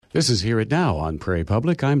This is Hear It Now on Prairie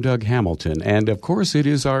Public. I'm Doug Hamilton. And, of course, it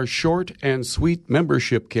is our short and sweet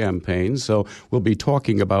membership campaign, so we'll be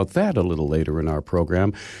talking about that a little later in our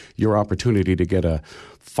program. Your opportunity to get a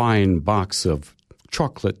fine box of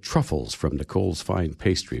chocolate truffles from Nicole's Fine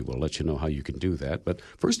Pastry. We'll let you know how you can do that. But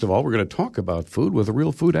first of all, we're going to talk about food with a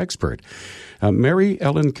real food expert. Mary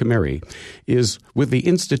Ellen Camire is with the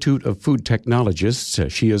Institute of Food Technologists.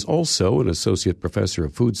 She is also an associate professor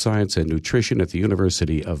of food science and nutrition at the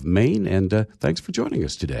University of Maine. And thanks for joining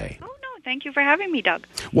us today. Oh, no, thank you for having me, Doug.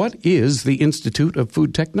 What is the Institute of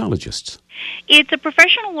Food Technologists? It's a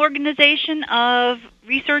professional organization of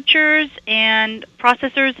researchers and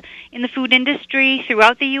processors in the food industry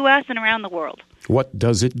throughout the U.S. and around the world. What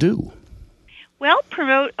does it do? Well,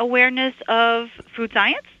 promote awareness of food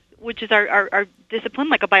science, which is our discipline,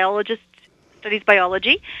 like a biologist studies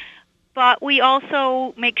biology. But we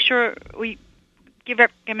also make sure we give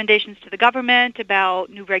recommendations to the government about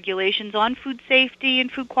new regulations on food safety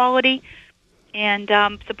and food quality, and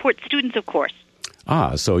support students, of course.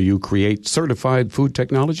 So you create certified food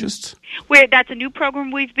technologists? That's a new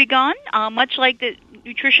program we've begun. Much like the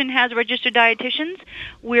nutrition has registered dietitians,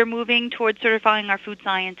 we're moving towards certifying our food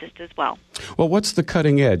scientists as well. Well, what's the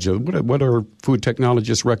cutting edge? What are food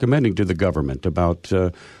technologists recommending to the government about,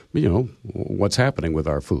 what's happening with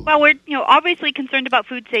our food? Well, we're obviously concerned about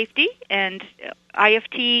food safety, and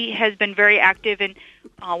IFT has been very active in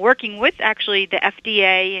working with, actually, the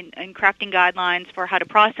FDA in crafting guidelines for how to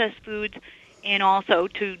process foods, and also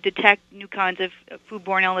to detect new kinds of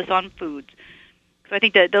foodborne illness on foods. So I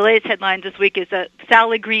think the latest headlines this week is that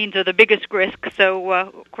salad greens are the biggest risk. So,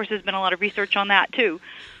 of course, there's been a lot of research on that, too.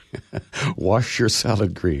 Wash your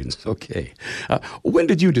salad greens. Okay. When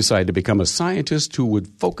did you decide to become a scientist who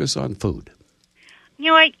would focus on food?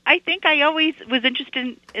 I think I always was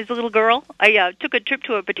interested as a little girl. I took a trip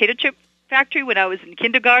to a potato chip factory when I was in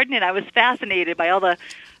kindergarten, and I was fascinated by all the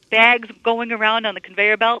bags going around on the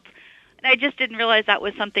conveyor belts. And I just didn't realize that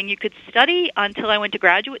was something you could study until I went to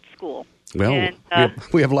graduate school. Well,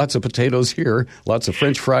 we have lots of potatoes here, lots of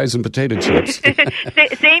French fries and potato chips.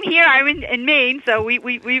 Same here. I'm in Maine, so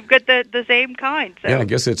we've got the same kind. So. Yeah, I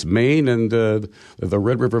guess it's Maine and the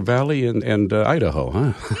Red River Valley and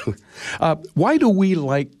Idaho, huh? Why do we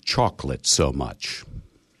like chocolate so much?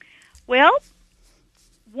 Well,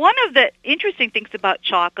 one of the interesting things about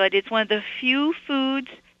chocolate, it's one of the few foods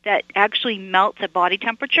that actually melts at body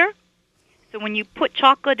temperature. So when you put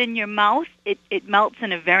chocolate in your mouth, it melts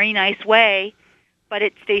in a very nice way, but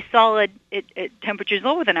it stays solid at temperatures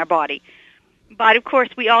lower than our body. But, of course,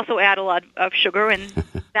 we also add a lot of sugar, and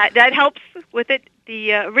that helps with it.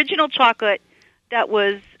 The original chocolate that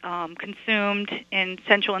was consumed in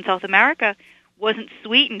Central and South America wasn't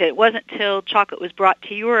sweetened. It wasn't till chocolate was brought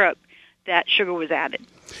to Europe that sugar was added.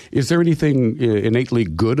 Is there anything innately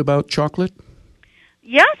good about chocolate?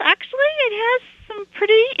 Yes, actually, it has some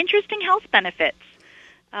pretty interesting health benefits.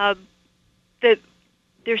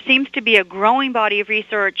 There seems to be a growing body of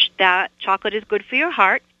research that chocolate is good for your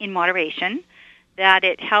heart in moderation, that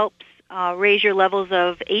it helps raise your levels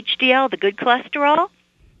of HDL, the good cholesterol,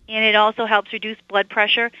 and it also helps reduce blood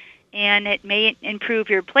pressure, and it may improve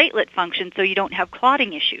your platelet function so you don't have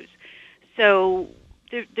clotting issues. So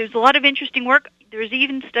there's a lot of interesting work. There's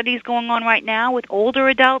even studies going on right now with older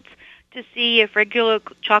adults to see if regular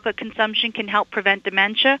chocolate consumption can help prevent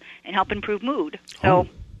dementia and help improve mood. So,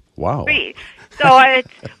 wow.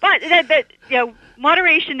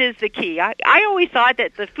 Moderation is the key. I always thought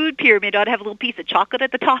that the food pyramid ought to have a little piece of chocolate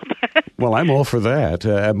at the top. Well, I'm all for that.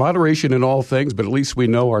 Moderation in all things, but at least we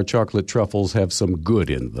know our chocolate truffles have some good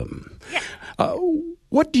in them. Yeah.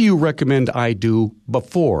 What do you recommend I do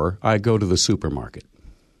before I go to the supermarket?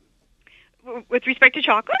 With respect to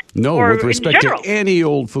chocolate? No, or with respect to any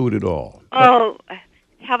old food at all. Oh,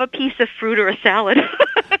 have a piece of fruit or a salad.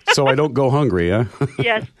 So I don't go hungry, huh?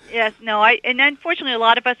 Yes. No, and unfortunately, a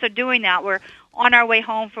lot of us are doing that. We're on our way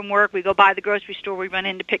home from work. We go by the grocery store. We run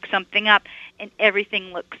in to pick something up, and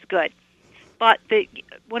everything looks good. But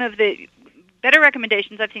one of the better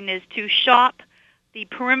recommendations I've seen is to shop the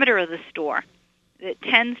perimeter of the store. It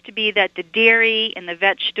tends to be that the dairy and the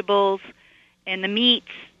vegetables and the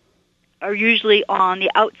meats are usually on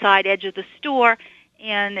the outside edge of the store,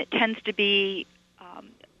 and it tends to be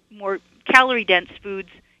more calorie-dense foods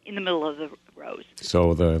in the middle of the rows.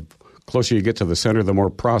 So the closer you get to the center, the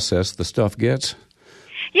more processed the stuff gets?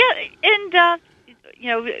 Yeah, and,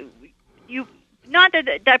 not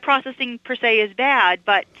that processing per se is bad,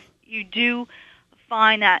 but you do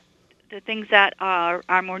find that the things that are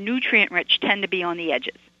more nutrient-rich tend to be on the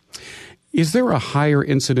edges. Is there a higher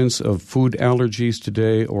incidence of food allergies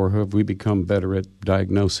today, or have we become better at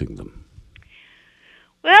diagnosing them?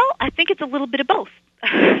 Well, think it's a little bit of both.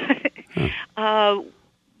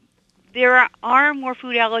 There are more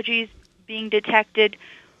food allergies being detected,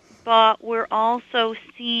 but we're also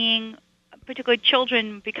seeing particularly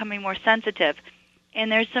children becoming more sensitive.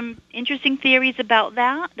 And there's some interesting theories about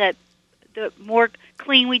that the more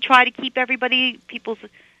clean we try to keep everybody, people's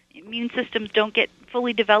immune systems don't get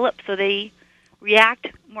fully developed, so they react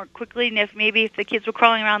more quickly. And if the kids were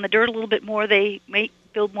crawling around the dirt a little bit more, they may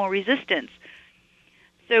build more resistance.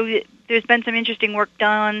 So there's been some interesting work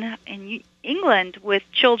done in England with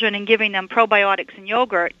children and giving them probiotics in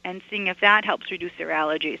yogurt and seeing if that helps reduce their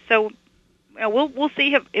allergies. So we'll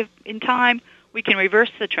see if in time we can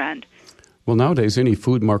reverse the trend. Well, nowadays, any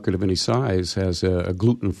food market of any size has a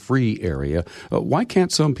gluten-free area. Why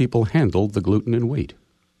can't some people handle the gluten in wheat?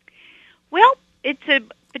 Well, it's a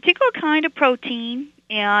particular kind of protein,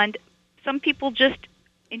 and some people just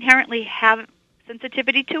inherently have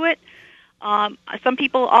sensitivity to it. Some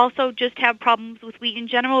people also just have problems with wheat in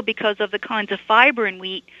general because of the kinds of fiber in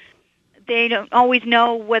wheat. They don't always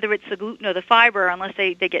know whether it's the gluten or the fiber unless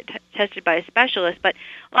they get tested by a specialist. But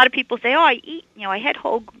a lot of people say, I had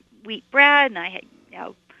whole wheat bread, and I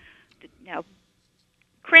had,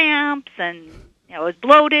 cramps, and, I was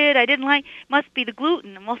bloated. I didn't must be the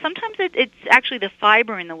gluten. Well, sometimes it's actually the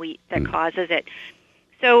fiber in the wheat that causes it.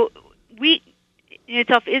 So wheat in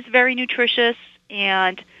itself is very nutritious,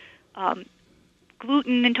 and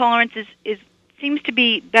gluten intolerance seems to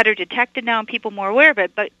be better detected now and people more aware of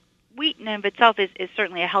it, but wheat in and of itself is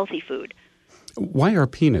certainly a healthy food. Why are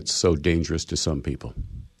peanuts so dangerous to some people?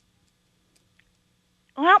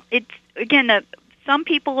 Well, some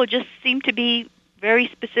people just seem to be very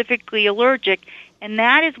specifically allergic, and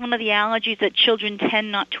that is one of the allergies that children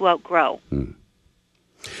tend not to outgrow.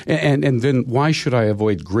 And then why should I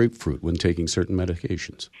avoid grapefruit when taking certain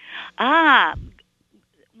medications?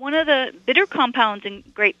 One of the bitter compounds in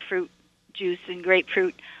grapefruit juice and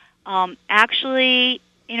grapefruit actually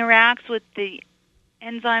interacts with the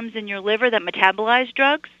enzymes in your liver that metabolize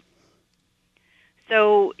drugs.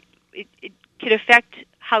 So it could affect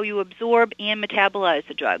how you absorb and metabolize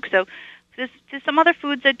the drug. So there's some other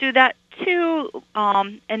foods that do that too,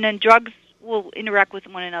 and then drugs will interact with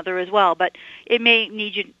one another as well. But it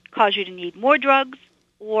may cause you to need more drugs,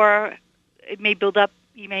 or it may build up.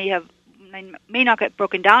 You may not get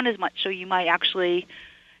broken down as much, so you might actually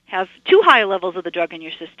have too high levels of the drug in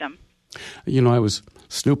your system. I was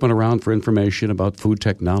snooping around for information about food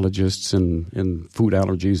technologists and food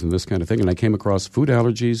allergies and this kind of thing, and I came across food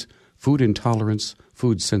allergies, food intolerance,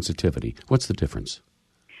 food sensitivity. What's the difference?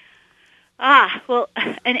 Well,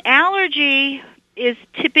 an allergy is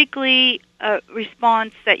typically a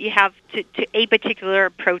response that you have to a particular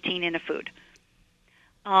protein in a food.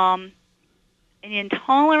 An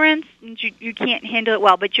intolerance, you can't handle it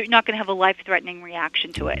well, but you're not going to have a life-threatening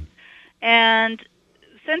reaction to it. And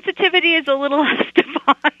sensitivity is a little less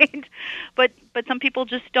defined, but some people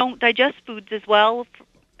just don't digest foods as well,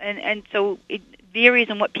 and so it varies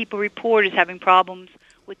on what people report as having problems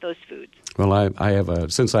with those foods. Well, I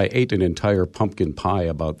have since I ate an entire pumpkin pie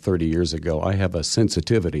about 30 years ago, I have a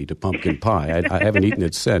sensitivity to pumpkin pie. I haven't eaten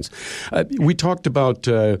it since. We talked about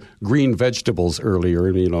green vegetables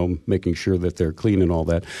earlier, making sure that they're clean and all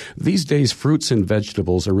that. These days, fruits and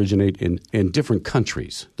vegetables originate in different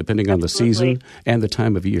countries, depending on the season and the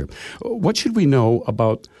time of year. What should we know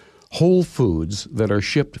about whole foods that are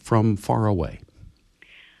shipped from far away?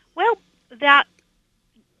 Well,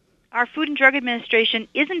 our Food and Drug Administration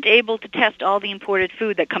isn't able to test all the imported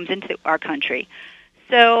food that comes into our country.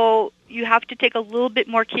 So you have to take a little bit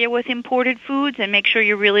more care with imported foods and make sure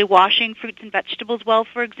you're really washing fruits and vegetables well,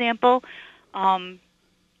 for example. But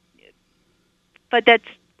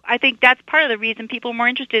I think that's part of the reason people are more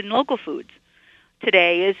interested in local foods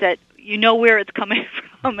today, is that you know where it's coming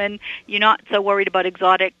from and you're not so worried about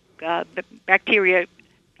exotic bacteria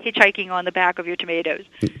hitchhiking on the back of your tomatoes.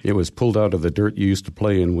 It was pulled out of the dirt you used to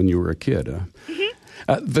play in when you were a kid.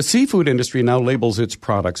 The seafood industry now labels its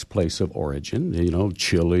products place of origin,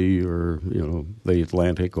 Chile or, the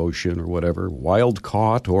Atlantic Ocean or whatever, wild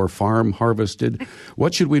caught or farm harvested.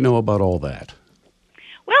 What should we know about all that?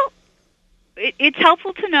 Well, it's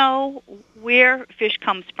helpful to know where fish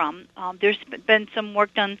comes from. There's been some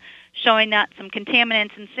work done showing that some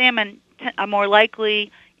contaminants in salmon are more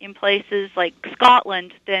likely in places like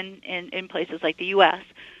Scotland than in places like the U.S.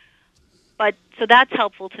 So that's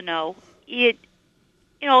helpful to know. It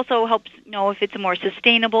also helps know if it's a more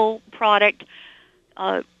sustainable product.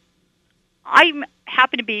 I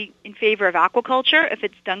happen to be in favor of aquaculture if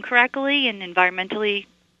it's done correctly and environmentally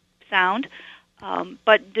sound.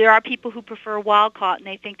 But there are people who prefer wild caught, and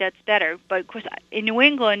they think that's better. But, of course, in New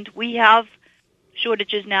England, we have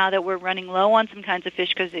shortages now that we're running low on some kinds of fish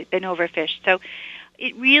because they've been overfished. So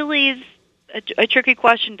it really is a tricky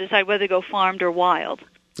question to decide whether to go farmed or wild.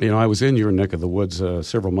 You know, I was in your neck of the woods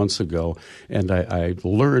several months ago, and I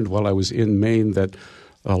learned while I was in Maine that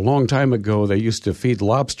a long time ago they used to feed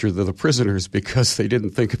lobster to the prisoners because they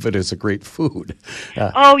didn't think of it as a great food.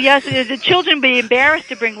 Oh, yes. The children would be embarrassed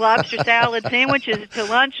to bring lobster salad sandwiches to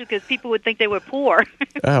lunch because people would think they were poor.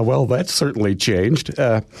 Well, that's certainly changed.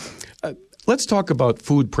 Let's talk about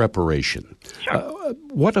food preparation. Sure.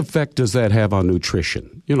 What effect does that have on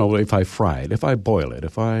nutrition? You know, if I fry it, if I boil it,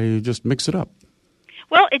 if I just mix it up?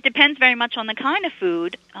 Well, it depends very much on the kind of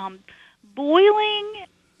food. Boiling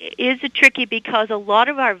is tricky because a lot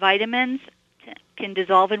of our vitamins can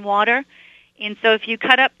dissolve in water. And so if you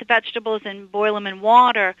cut up the vegetables and boil them in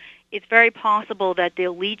water, it's very possible that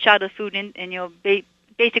they'll leach out of food and you'll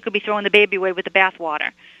basically be throwing the baby away with the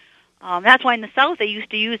bathwater. That's why in the South they used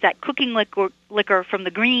to use that cooking liquor from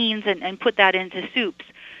the greens and put that into soups.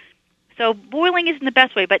 So boiling isn't the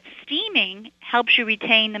best way, but steaming helps you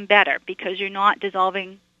retain them better because you're not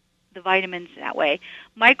dissolving the vitamins that way.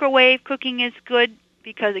 Microwave cooking is good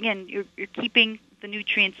because, again, you're keeping the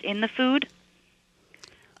nutrients in the food.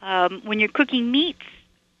 When you're cooking meats,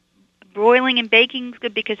 broiling and baking is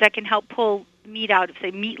good because that can help pull meat out of,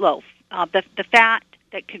 say, meatloaf. The fat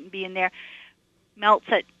that can be in there melts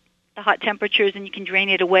at the hot temperatures, and you can drain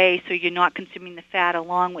it away so you're not consuming the fat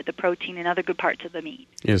along with the protein and other good parts of the meat.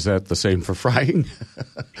 Is that the same for frying?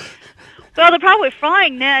 Well, the problem with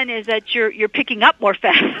frying then is that you're picking up more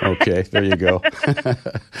fat. Okay, there you go.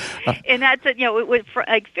 And that's with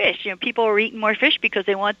like fish. People are eating more fish because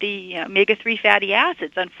they want the omega-3 fatty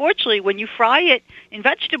acids. Unfortunately, when you fry it in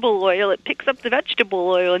vegetable oil, it picks up the vegetable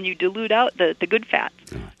oil and you dilute out the good fats.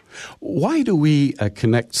 Why do we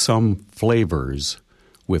connect some flavors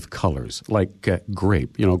with colors, like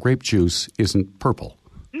grape? Grape juice isn't purple.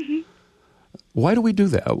 Mm-hmm. Why do we do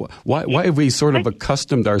that? Why have we sort of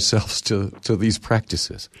accustomed ourselves to these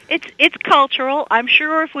practices? It's cultural. I'm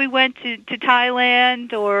sure if we went to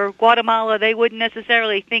Thailand or Guatemala, they wouldn't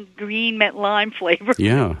necessarily think green meant lime flavor.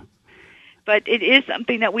 Yeah. But it is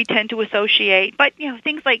something that we tend to associate. But,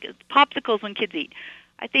 things like popsicles when kids eat.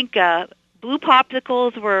 I think blue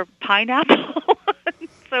popsicles were pineapple.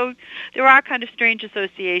 So there are kind of strange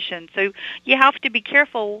associations. So you have to be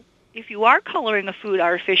careful if you are coloring a food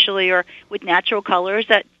artificially or with natural colors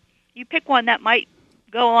that you pick one that might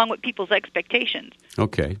go along with people's expectations.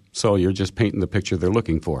 Okay, so you're just painting the picture they're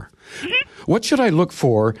looking for. Mm-hmm. What should I look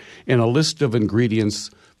for in a list of ingredients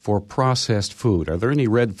for processed food? Are there any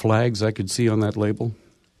red flags I could see on that label?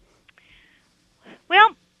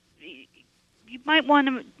 Well, you might want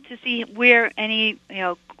to see where any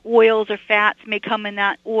oils or fats may come in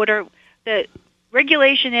that order. The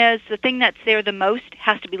regulation is the thing that's there the most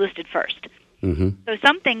has to be listed first. Mm-hmm. So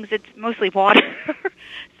some things it's mostly water.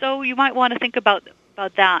 So you might want to think about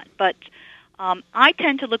that. But I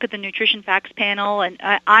tend to look at the nutrition facts panel, and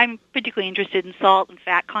I'm particularly interested in salt and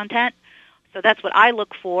fat content. So that's what I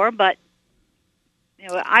look for. But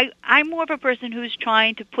I'm more of a person who's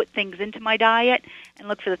trying to put things into my diet and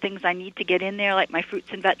look for the things I need to get in there, like my fruits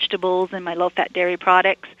and vegetables and my low-fat dairy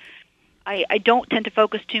products. I don't tend to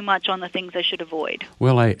focus too much on the things I should avoid.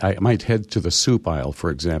 Well, I might head to the soup aisle, for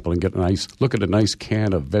example, and look at a nice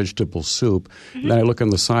can of vegetable soup. Mm-hmm. And then I look on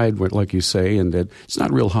the side, like you say, and it's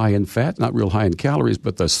not real high in fat, not real high in calories,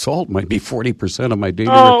 but the salt might be 40% of my daily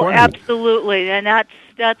requirement. Oh, absolutely, and that's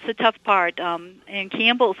the tough part. And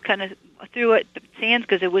Campbell's kind of threw it the sands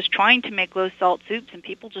because it was trying to make low-salt soups, and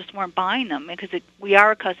people just weren't buying them because we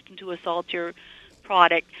are accustomed to a saltier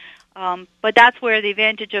product. But that's where the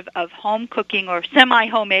advantage of home cooking or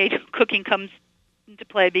semi-homemade cooking comes into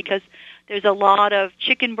play because there's a lot of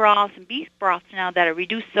chicken broths and beef broths now that are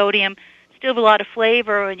reduced sodium, still have a lot of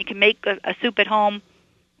flavor, and you can make a soup at home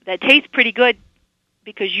that tastes pretty good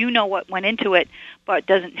because you know what went into it, but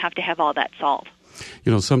doesn't have to have all that salt.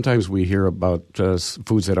 Sometimes we hear about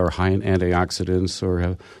foods that are high in antioxidants or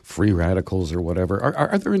have free radicals or whatever.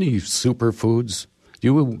 Are there any superfoods?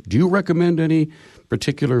 Do you recommend any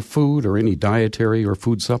particular food or any dietary or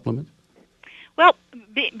food supplement? Well,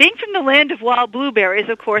 being from the land of wild blueberries,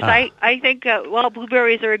 of course, I think wild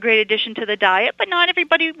blueberries are a great addition to the diet, but not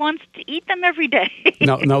everybody wants to eat them every day.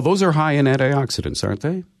 Now, those are high in antioxidants, aren't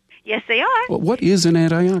they? Yes, they are. Well, what is an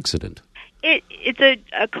antioxidant? It's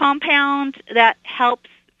a compound that helps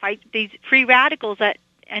fight these free radicals that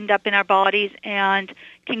end up in our bodies and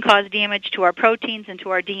can cause damage to our proteins and to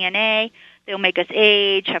our DNA. They'll make us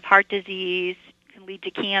age, have heart disease, can lead to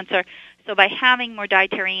cancer. So by having more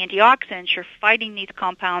dietary antioxidants, you're fighting these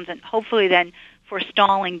compounds and hopefully then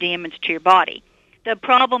forestalling damage to your body. The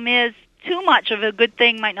problem is too much of a good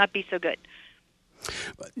thing might not be so good.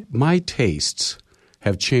 My tastes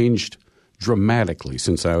have changed dramatically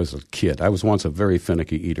since I was a kid. I was once a very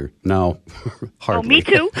finicky eater. Now, hardly. Oh, me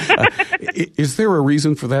too. Is there a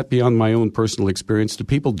reason for that beyond my own personal experience? Do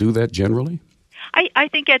people do that generally? I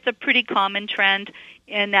think it's a pretty common trend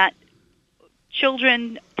in that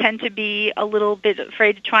children tend to be a little bit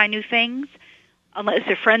afraid to try new things unless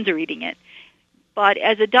their friends are eating it. But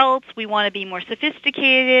as adults, we want to be more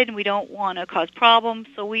sophisticated, and we don't want to cause problems,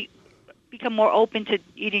 so we become more open to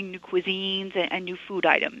eating new cuisines and new food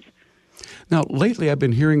items. Now, lately I've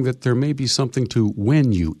been hearing that there may be something to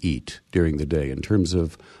when you eat during the day in terms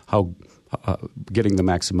of how getting the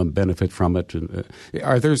maximum benefit from it.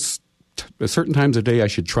 Are there certain times of day I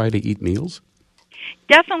should try to eat meals?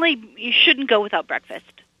 Definitely, you shouldn't go without breakfast.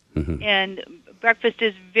 Mm-hmm. And breakfast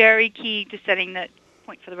is very key to setting the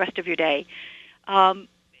point for the rest of your day.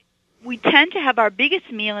 We tend to have our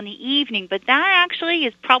biggest meal in the evening, but that actually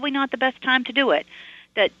is probably not the best time to do it.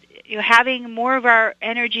 That having more of our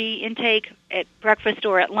energy intake at breakfast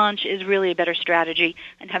or at lunch is really a better strategy,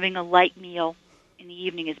 and having a light meal in the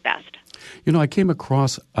evening is best. I came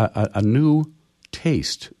across a new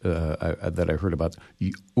taste that I heard about.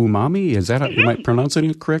 Umami, is that, am I pronouncing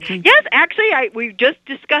it correctly? Yes, actually, we just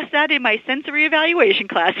discussed that in my sensory evaluation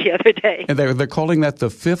class the other day. And they're calling that the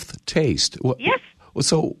fifth taste. Yes.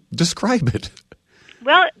 So describe it.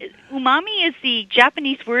 Well, umami is the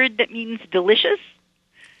Japanese word that means delicious.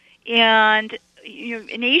 And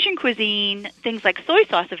in Asian cuisine, things like soy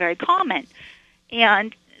sauce are very common.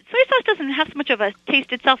 And soy sauce doesn't have so much of a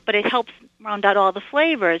taste itself, but it helps round out all the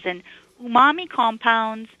flavors. And umami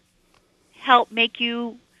compounds help make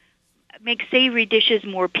savory dishes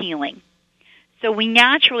more appealing. So we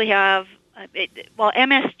naturally have,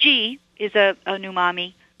 MSG is an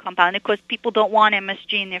umami compound. Of course, people don't want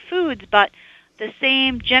MSG in their foods, but the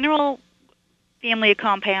same general family of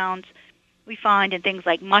compounds we find in things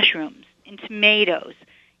like mushrooms, in tomatoes,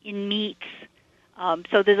 in meats.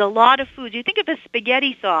 So there's a lot of foods. You think of a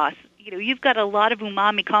spaghetti sauce, you've got a lot of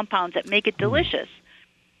umami compounds that make it delicious.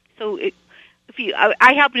 So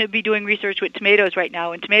I happen to be doing research with tomatoes right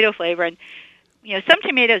now and tomato flavor, and some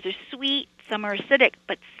tomatoes are sweet, some are acidic,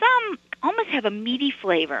 but some almost have a meaty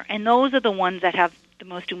flavor, and those are the ones that have the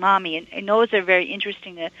most umami, and those are very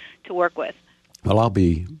interesting to work with. Well, I'll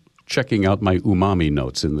be checking out my umami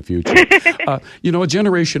notes in the future. A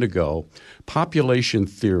generation ago, population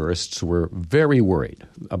theorists were very worried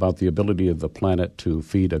about the ability of the planet to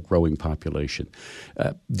feed a growing population.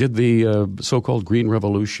 Did the so-called Green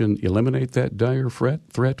Revolution eliminate that dire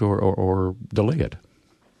threat or delay it?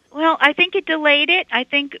 Well, I think it delayed it. I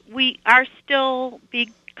think we are still,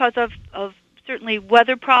 because of certainly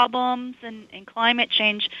weather problems and climate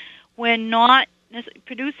change, we're not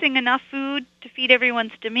producing enough food to feed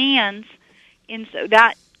everyone's demands, and so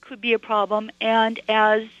that could be a problem. And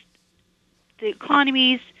as the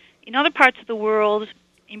economies in other parts of the world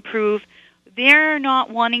improve, they're not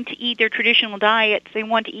wanting to eat their traditional diets. They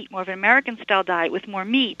want to eat more of an American-style diet with more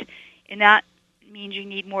meat, and that means you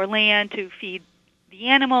need more land to feed the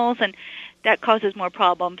animals, and that causes more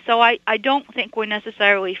problems. So I don't think we're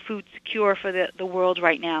necessarily food secure for the world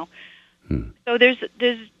right now. So there's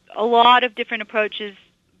a lot of different approaches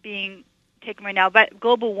being taken right now, but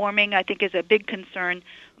global warming, I think, is a big concern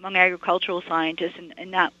among agricultural scientists,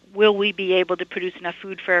 and that will we be able to produce enough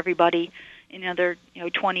food for everybody in another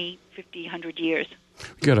 20, 50, 100 years?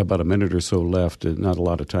 We've got about a minute or so left, not a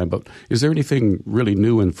lot of time, but is there anything really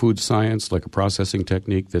new in food science, like a processing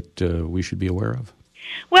technique that we should be aware of?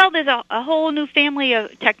 Well, there's a whole new family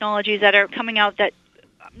of technologies that are coming out that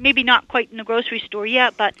maybe not quite in the grocery store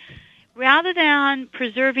yet, but rather than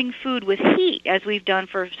preserving food with heat, as we've done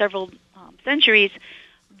for several centuries,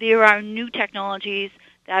 there are new technologies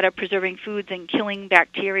that are preserving foods and killing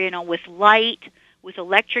bacteria with light, with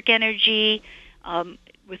electric energy,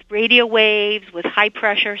 with radio waves, with high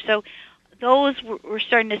pressure. So those we're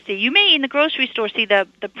starting to see. You may in the grocery store see the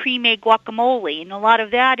pre-made guacamole, and a lot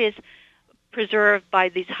of that is preserved by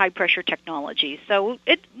these high-pressure technologies. So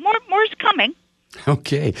more is coming.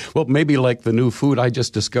 Okay. Well, maybe like the new food I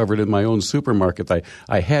just discovered in my own supermarket.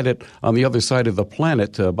 I had it on the other side of the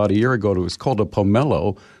planet about a year ago. It was called a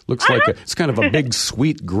pomelo. Looks like it's kind of a big,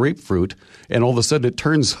 sweet grapefruit. And all of a sudden it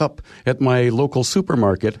turns up at my local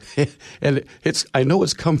supermarket. And I know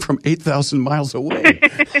it's come from 8,000 miles away.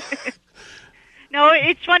 No,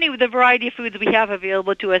 it's funny with the variety of foods we have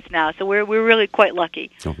available to us now. So we're really quite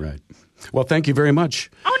lucky. All right. Well, thank you very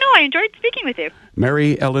much. Oh, no, I enjoyed speaking with you.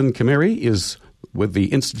 Mary Ellen Camire is with the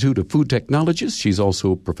Institute of Food Technologists. She's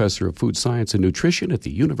also a professor of food science and nutrition at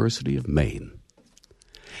the University of Maine.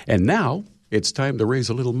 And now, it's time to raise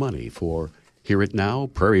a little money for Hear It Now,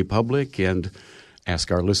 Prairie Public, and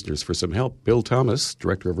ask our listeners for some help. Bill Thomas,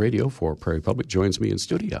 Director of Radio for Prairie Public, joins me in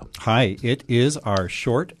studio. Hi. It is our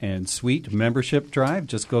short and sweet membership drive.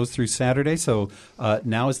 Just goes through Saturday, so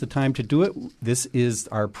now is the time to do it. This is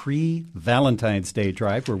our pre-Valentine's Day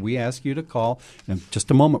drive where we ask you to call. In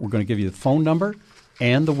just a moment, we're going to give you the phone number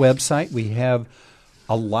and the website. We have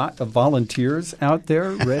a lot of volunteers out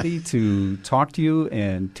there ready to talk to you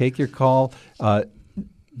and take your call.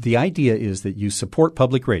 The idea is that you support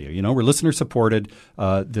public radio. You know, we're listener-supported.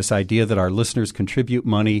 This idea that our listeners contribute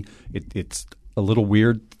money, it's a little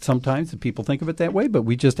weird sometimes that people think of it that way, but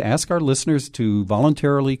we just ask our listeners to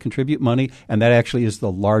voluntarily contribute money, and that actually is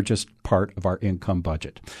the largest part of our income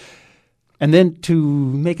budget. And then to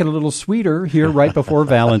make it a little sweeter here right before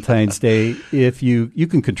Valentine's Day, if you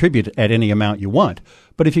can contribute at any amount you want.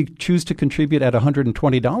 But if you choose to contribute at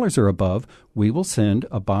 $120 or above, we will send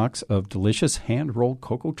a box of delicious hand-rolled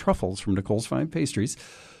cocoa truffles from Nicole's Fine Pastries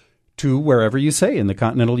to wherever you say in the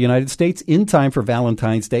continental United States in time for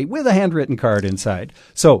Valentine's Day with a handwritten card inside.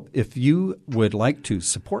 So if you would like to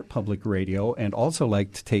support public radio and also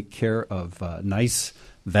like to take care of a nice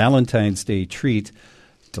Valentine's Day treat,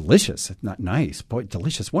 delicious, not nice, boy,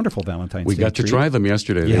 delicious, wonderful Valentine's Day. We got to try them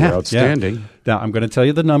yesterday. They were outstanding. Yeah. Now, I'm going to tell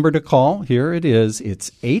you the number to call. Here it is.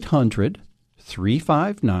 It's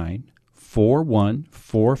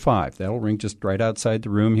 800-359-4145. That'll ring just right outside the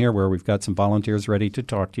room here where we've got some volunteers ready to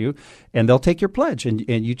talk to you, and they'll take your pledge. And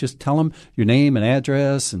you just tell them your name and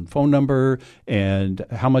address and phone number and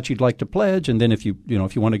how much you'd like to pledge. And then if you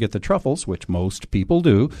want to get the truffles, which most people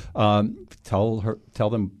do, tell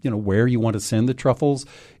them where you want to send the truffles.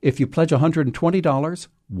 If you pledge $120,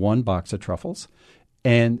 one box of truffles.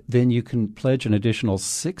 And then you can pledge an additional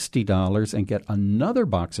 $60 and get another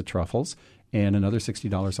box of truffles, and another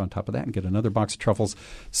 $60 on top of that and get another box of truffles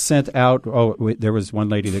sent out. There was one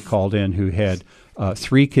lady that called in who had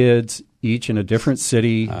 3 kids, each in a different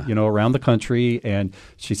city, around the country, and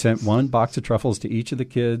she sent one box of truffles to each of the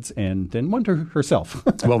kids and then one to herself.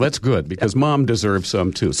 Well, that's good because Mom deserves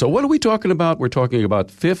some too. So what are we talking about? We're talking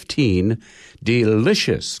about 15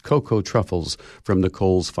 delicious cocoa truffles from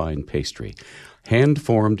Nicole's Fine Pastry.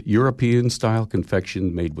 Hand-formed European-style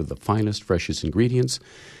confection made with the finest, freshest ingredients.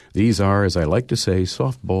 These are, as I like to say,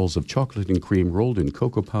 soft balls of chocolate and cream rolled in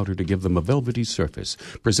cocoa powder to give them a velvety surface,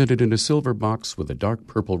 presented in a silver box with a dark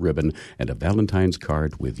purple ribbon and a Valentine's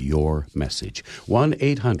card with your message.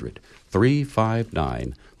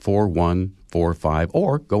 1-800-359-4145,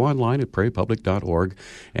 or go online at prairiepublic.org,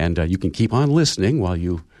 and you can keep on listening while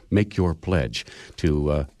you make your pledge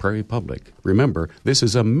to Prairie Public. Remember, this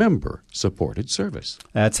is a member-supported service.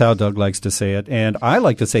 That's how Doug likes to say it. And I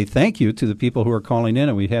like to say thank you to the people who are calling in.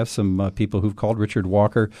 And we have some people who've called. Richard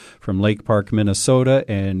Walker from Lake Park, Minnesota,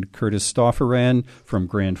 and Curtis Stofferan from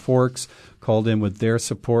Grand Forks called in with their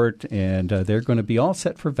support, and they're going to be all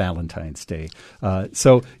set for Valentine's Day.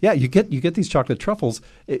 You get these chocolate truffles.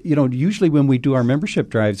 Usually when we do our membership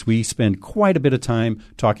drives, we spend quite a bit of time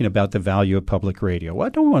talking about the value of public radio. Well, I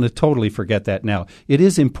don't want to totally forget that now. It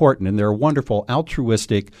is important, and there are wonderful,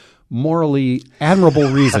 altruistic, morally admirable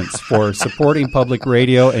reasons for supporting public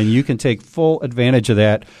radio, and you can take full advantage of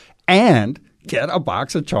that and get a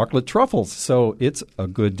box of chocolate truffles. So it's a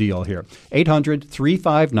good deal here.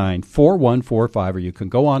 800-359-4145, or you can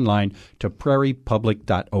go online to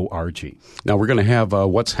prairiepublic.org. Now, we're going to have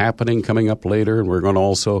What's Happening coming up later, and we're going to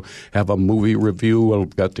also have a movie review.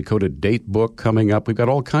 We've got Dakota Date Book coming up. We've got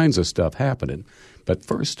all kinds of stuff happening. But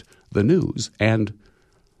first, the news, and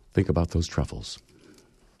think about those truffles.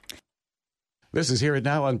 This is Hear It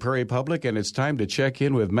Now on Prairie Public, and it's time to check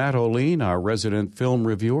in with Matt O'Lean, our resident film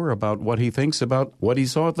reviewer, about what he thinks about what he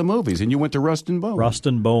saw at the movies. And you went to Rust and Bone. Rust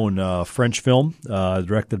and Bone, French film,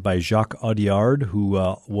 directed by Jacques Audiard, who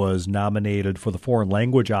was nominated for the Foreign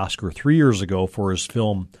Language Oscar 3 years ago for his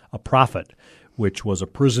film A Prophet, which was a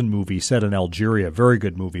prison movie set in Algeria. Very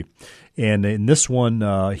good movie. And in this one,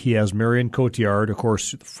 he has Marion Cotillard, of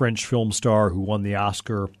course, the French film star who won the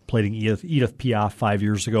Oscar, playing Edith Piaf 5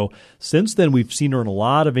 years ago. Since then, we've seen her in a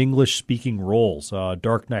lot of English-speaking roles,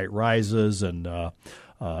 Dark Knight Rises and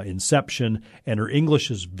Inception, and her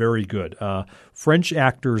English is very good. French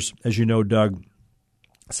actors, as you know, Doug,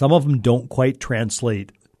 some of them don't quite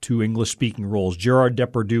translate to English-speaking roles. Gerard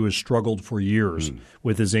Depardieu has struggled for years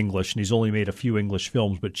with his English, and he's only made a few English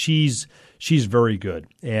films, but she's very good,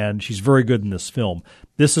 and she's very good in this film.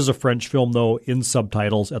 This is a French film, though, in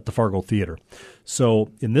subtitles at the Fargo Theater. So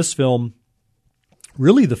in this film,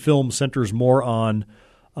 really the film centers more on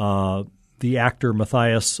the actor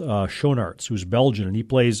Matthias Schoenaerts, who's Belgian, and he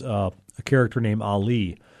plays a character named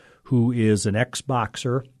Ali, who is an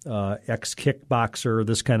ex-boxer, ex-kickboxer,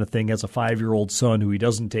 this kind of thing, has a 5-year-old son who he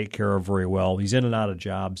doesn't take care of very well. He's in and out of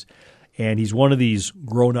jobs, and he's one of these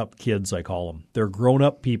grown-up kids, I call them. They're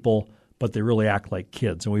grown-up people, but they really act like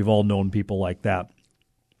kids, and we've all known people like that.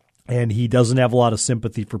 And he doesn't have a lot of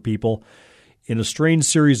sympathy for people. In a strange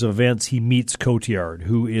series of events, he meets Cotillard,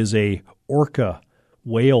 who is a orca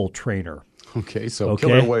whale trainer. Okay, so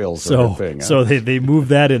killer whales are a thing. Huh? So they move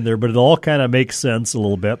that in there, but it all kind of makes sense a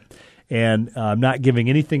little bit. And I'm not giving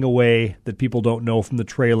anything away that people don't know from the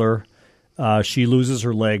trailer. She loses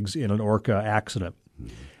her legs in an orca accident.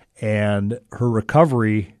 And her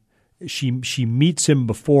recovery, she meets him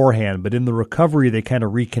beforehand, but in the recovery they kind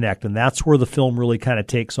of reconnect. And that's where the film really kind of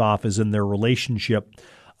takes off, is in their relationship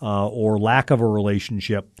or lack of a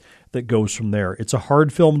relationship that goes from there. It's a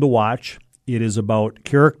hard film to watch. It is about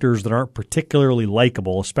characters that aren't particularly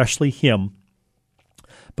likable, especially him.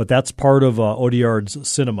 But that's part of Audiard's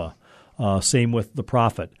cinema. Same with The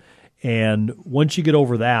Prophet. And once you get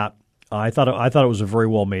over that, I thought it was a very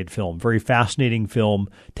well made film, very fascinating film.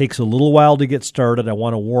 Takes a little while to get started. I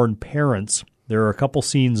want to warn parents. There are a couple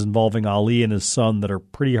scenes involving Ali and his son that are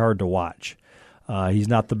pretty hard to watch. He's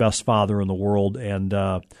not the best father in the world, and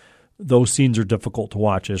those scenes are difficult to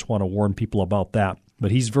watch. I just want to warn people about that. But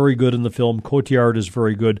he's very good in the film. Cotillard is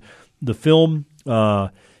very good. The film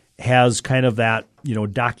has kind of that,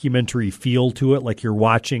 documentary feel to it, like you're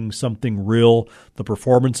watching something real. The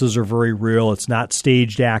performances are very real. It's not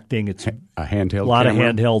staged acting. It's a handheld lot camera.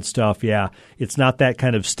 of handheld stuff, yeah. It's not that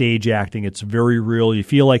kind of stage acting. It's very real. You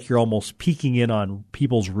feel like you're almost peeking in on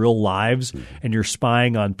people's real lives, and you're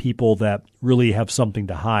spying on people that really have something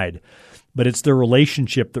to hide. But it's their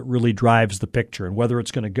relationship that really drives the picture, and whether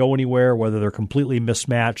it's going to go anywhere, whether they're completely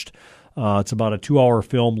mismatched. It's about a 2-hour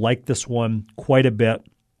film. Like this one quite a bit.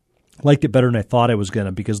 Liked it better than I thought I was going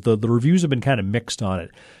to, because the reviews have been kind of mixed on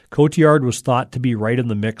it. Cotillard was thought to be right in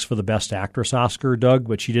the mix for the Best Actress Oscar, Doug,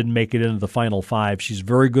 but she didn't make it into the final 5. She's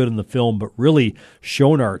very good in the film, but really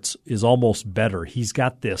Schoenaerts is almost better. He's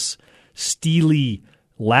got this steely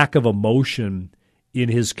lack of emotion in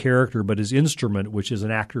his character, but his instrument, which is an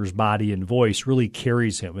actor's body and voice, really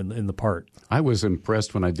carries him in the part. I was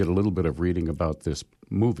impressed when I did a little bit of reading about this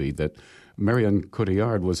movie that Marion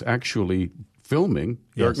Cotillard was actually filming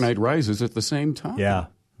Dark Knight Rises at the same time. Yeah,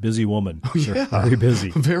 busy woman. Oh, yeah. Very busy.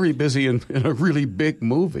 Very busy in a really big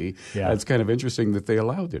movie. Yeah. It's kind of interesting that they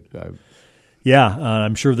allowed it.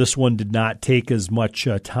 I'm sure this one did not take as much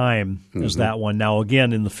time as that one. Now,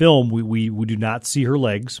 again, in the film, we do not see her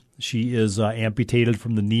legs. She is amputated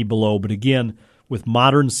from the knee below. But again, with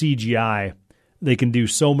modern CGI, they can do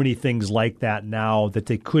so many things like that now that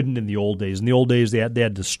they couldn't in the old days. In the old days, they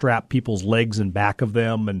had to strap people's legs in back of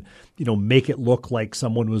them and make it look like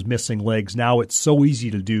someone was missing legs. Now it's so easy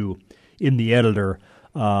to do in the editor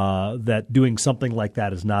that doing something like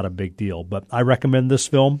that is not a big deal. But I recommend this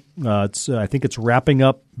film. I think it's wrapping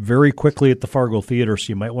up very quickly at the Fargo Theater, so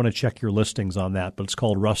you might want to check your listings on that. But it's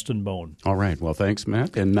called Rust and Bone. All right. Well, thanks,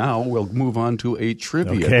 Matt. And now we'll move on to a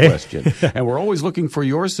trivia question. And we're always looking for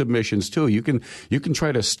your submissions, too. You can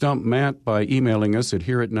try to stump Matt by emailing us at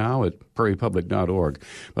hereitnow@prairiepublic.org.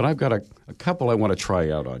 But I've got a couple I want to try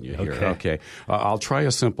out on you here. Okay. I'll try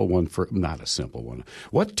a simple one not a simple one.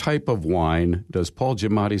 What type of wine does Paul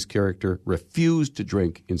Giamatti's character refuse to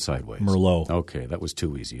drink in Sideways? Merlot. Okay, that was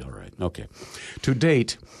too easy. All right. Okay. To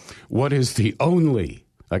date, what is the only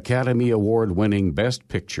Academy Award-winning Best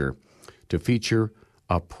Picture to feature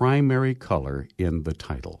a primary color in the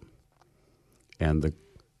title? And the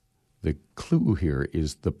clue here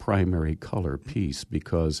is the primary color piece,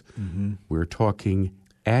 because we're talking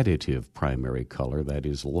additive primary color, that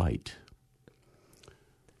is light.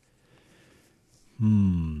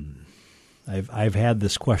 I've had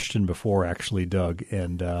this question before, actually, Doug,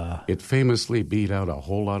 and it famously beat out a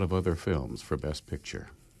whole lot of other films for Best Picture,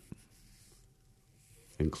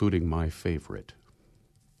 including my favorite.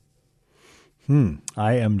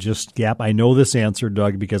 I am just I know this answer,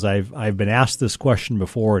 Doug, because I've been asked this question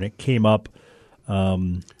before, and it came up.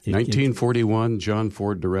 1941, John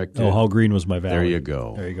Ford directed. Oh, How Green Was My Valley. There you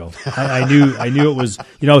go. There you go. I knew it was.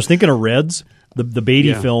 I was thinking of Reds, the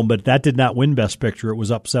Beatty film, but that did not win Best Picture. It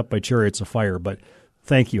was upset by Chariots of Fire. But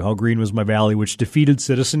thank you, How Green Was My Valley, which defeated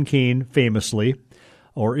Citizen Kane famously,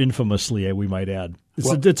 or infamously, we might add.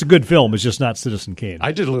 It's a good film. It's just not Citizen Kane.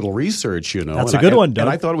 I did a little research, That's a good one, Doug. And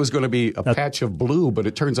I thought it was going to be a patch of blue, but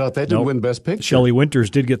it turns out that didn't win Best Picture. Shelley Winters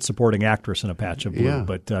did get supporting actress in A Patch of Blue. Yeah.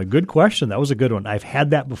 But good question. That was a good one. I've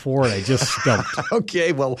had that before, and I just stumped.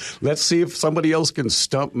 Okay, well, let's see if somebody else can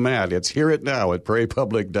stump Matt. It's Hear It Now at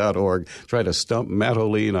prairiepublic.org. Try to stump Matt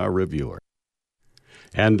O'Lean, our reviewer.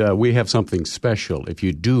 And we have something special if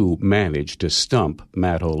you do manage to stump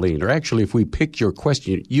Matt O'Lean. Or actually, if we pick your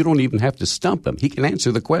question, you don't even have to stump him. He can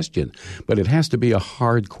answer the question. But it has to be a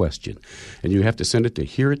hard question. And you have to send it to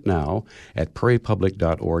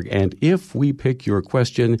hearitnow@prairiepublic.org. And if we pick your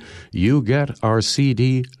question, you get our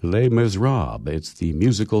CD, Les Miserables. It's the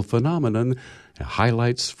musical phenomenon,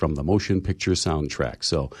 highlights from the motion picture soundtrack.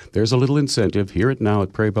 So there's a little incentive. Hear it now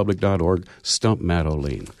at prairiepublic.org. Stump Matt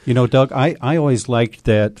O'Lean. You know, Doug, I always liked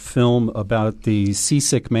that film about the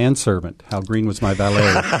seasick manservant, How Green Was My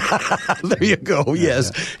Valet. There you go.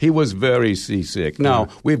 Yes. He was very seasick. Now,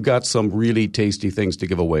 we've got some really tasty things to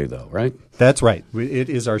give away, though, right? That's right. It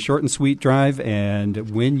is our short and sweet drive. And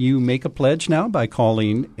when you make a pledge now by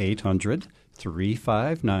calling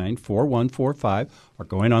 800-359-4145 or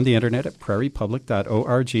going on the internet at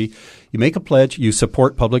prairiepublic.org. You make a pledge, you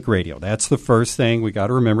support public radio. That's the first thing. We got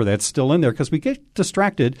to remember that's still in there because we get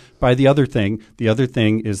distracted by the other thing. The other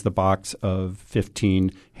thing is the box of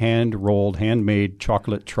 15 hand-rolled, handmade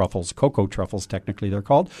chocolate truffles, cocoa truffles technically they're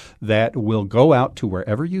called, that will go out to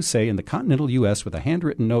wherever you say in the continental U.S. with a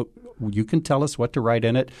handwritten note. You can tell us what to write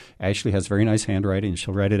in it. Ashley has very nice handwriting, and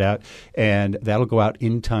she'll write it out. And that'll go out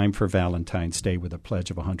in time for Valentine's Day with a pledge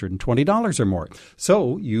of $120 or more.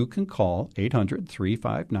 So you can call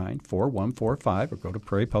 800-359-4145 or go to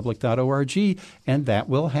prairiepublic.org, and that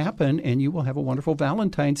will happen, and you will have a wonderful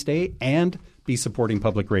Valentine's Day and be supporting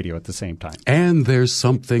public radio at the same time. And there's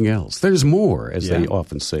something else. There's more, as they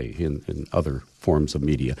often say in other forms of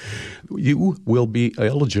media. You will be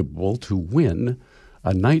eligible to win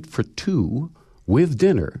a night for two with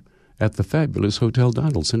dinner at the fabulous Hotel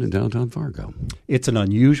Donaldson in downtown Fargo. It's an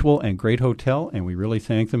unusual and great hotel, and we really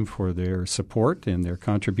thank them for their support and their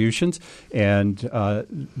contributions. And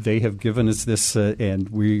they have given us this, and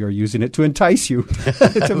we are using it to entice you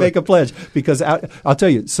to make a pledge. Because I'll tell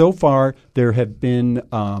you, so far there have been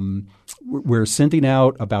we're sending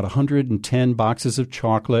out about 110 boxes of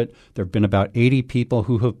chocolate. There have been about 80 people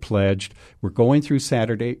who have pledged. We're going through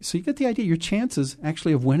Saturday. So you get the idea. Your chances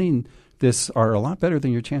actually of winning this are a lot better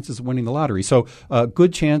than your chances of winning the lottery. So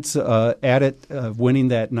good chance at it of winning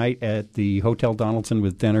that night at the Hotel Donaldson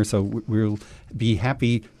with dinner. So we'll be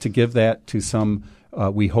happy to give that to some,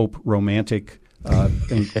 we hope, romantically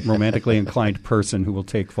inclined person who will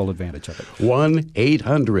take full advantage of it.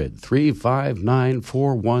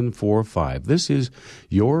 1-800-359-4145. This is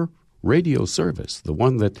your radio service, the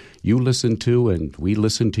one that you listen to and we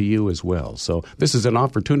listen to you as well. So this is an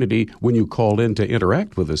opportunity when you call in to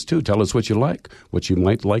interact with us too. Tell us what you like, what you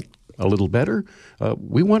might like a little better.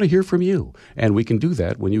 We want to hear from you, and we can do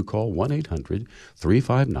that when you call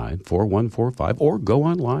 1-800-359-4145 or go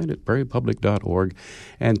online at prairiepublic.org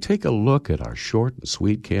and take a look at our short and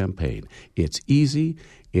sweet campaign. It's easy,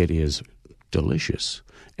 it is delicious,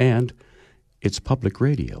 and it's public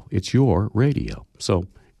radio. It's your radio. So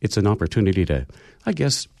it's an opportunity to, I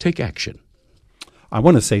guess, take action. I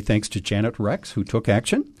want to say thanks to Janet Rex, who took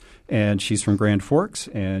action, and she's from Grand Forks,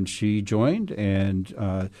 and she joined and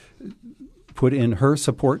put in her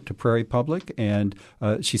support to Prairie Public. And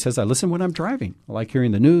she says, I listen when I'm driving. I like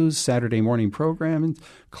hearing the news, Saturday morning programming,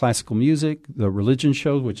 classical music, the religion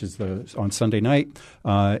show, which is on Sunday night.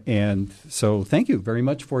 And so thank you very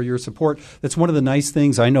much for your support. That's one of the nice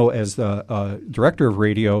things I know as the director of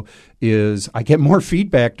radio is I get more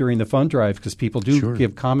feedback during the fund drive because people do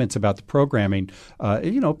give comments about the programming.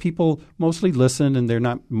 People mostly listen, and they're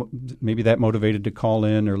not maybe that motivated to call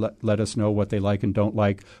in or let us know what they like and don't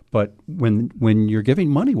like. But when you're giving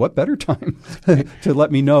money, what better time to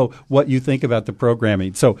let me know what you think about the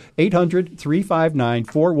programming? So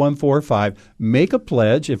 800-359-4145. Make a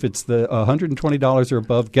pledge. If it's the $120 or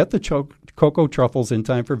above, get the cocoa truffles in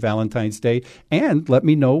time for Valentine's Day, and let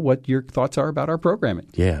me know what your thoughts are about our programming.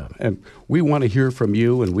 Yeah, and we want to hear from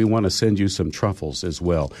you, and we want to send you some truffles as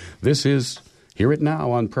well. This is Hear It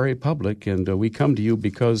Now on Prairie Public, and we come to you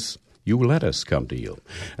because you let us come to you.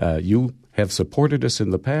 You have supported us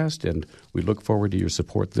in the past, and we look forward to your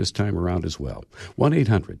support this time around as well.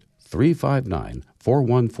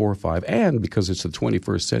 1-800-359-4145. And because it's the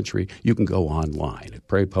 21st century, you can go online at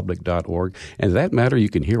prairiepublic.org. And that matter, you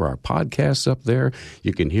can hear our podcasts up there.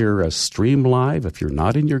 You can hear us stream live if you're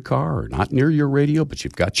not in your car or not near your radio, but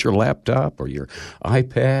you've got your laptop or your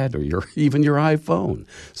iPad or even your iPhone.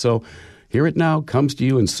 So Hear It Now comes to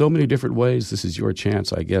you in so many different ways. This is your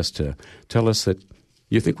chance, I guess, to tell us that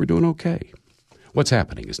you think we're doing okay. What's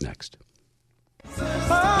Happening is next.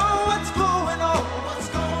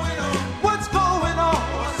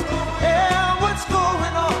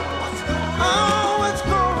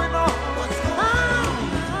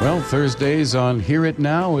 Well, Thursdays on Hear It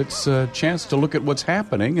Now, it's a chance to look at what's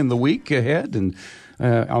happening in the week ahead and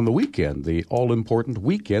on the weekend, the all-important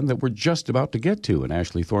weekend that we're just about to get to. And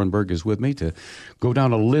Ashley Thornburg is with me to go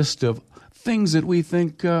down a list of things that we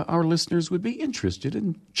think our listeners would be interested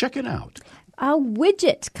in checking out. A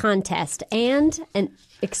widget contest and an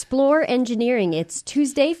Explore Engineering. It's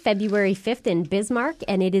Tuesday, February 5th in Bismarck,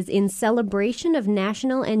 and it is in celebration of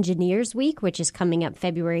National Engineers Week, which is coming up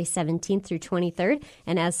February 17th through 23rd.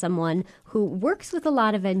 And as someone who works with a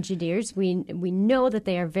lot of engineers, we know that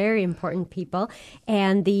they are very important people.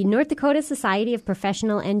 And the North Dakota Society of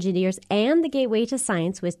Professional Engineers and the Gateway to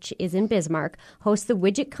Science, which is in Bismarck, host the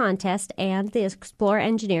widget contest and the Explore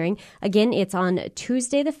Engineering. Again, it's on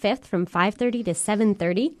Tuesday the 5th from 5:30 to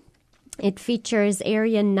 7:30. It features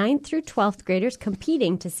area 9th through 12th graders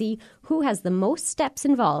competing to see who has the most steps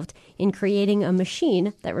involved in creating a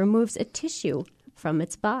machine that removes a tissue from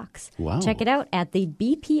its box. Wow. Check it out at the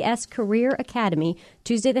BPS Career Academy,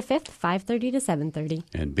 Tuesday the 5th, 5:30 to 7:30.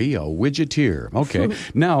 And be a widgeteer. Okay.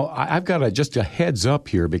 Now, I've got just a heads up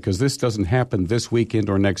here because this doesn't happen this weekend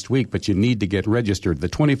or next week, but you need to get registered. The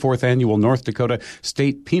 24th Annual North Dakota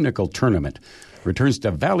State Pinnacle Tournament returns to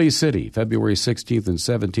Valley City, February 16th and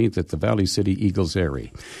 17th at the Valley City Eagles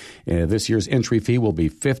Airy. This year's entry fee will be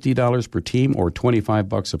 $50 per team or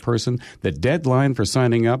 $25 a person. The deadline for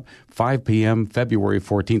signing up, 5 p.m., February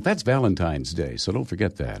 14th. That's Valentine's Day, so don't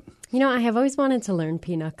forget that. You know, I have always wanted to learn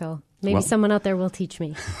pinochle. Maybe someone out there will teach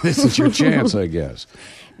me. This is your chance, I guess.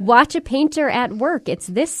 Watch a painter at work. It's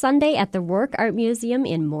this Sunday at the Rourke Art Museum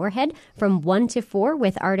in Moorhead from 1 to 4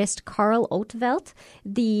 with artist Carl Oetvelt.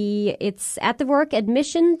 It's at the Rourke.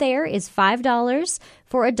 Admission there is $5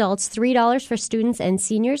 for adults, $3 for students and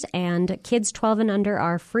seniors, and kids 12 and under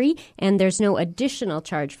are free, and there's no additional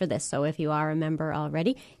charge for this. So if you are a member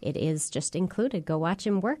already, it is just included. Go watch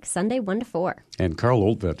him work Sunday 1 to 4. And Carl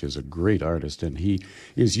Oetvelt is a great artist, and he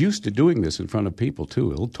is used to doing this in front of people,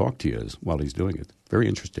 too. He'll talk to you while he's doing it. Very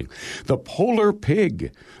interesting. The Polar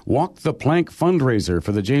Pig Walk the Plank fundraiser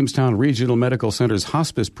for the Jamestown Regional Medical Center's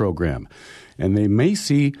hospice program. And they may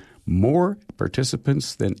see more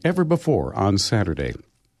participants than ever before on Saturday.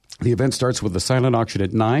 The event starts with the silent auction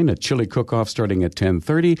at 9, a chili cook-off starting at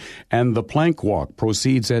 10:30, and the plank walk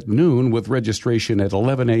proceeds at noon with registration at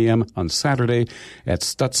 11 a.m. on Saturday at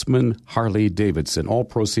Stutzman Harley-Davidson. All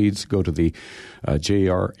proceeds go to the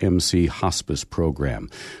JRMC hospice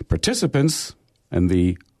program. Participants and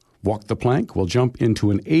the Walk the Plank will jump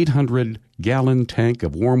into an 800-gallon tank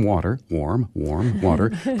of warm water.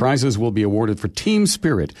 Prizes will be awarded for Team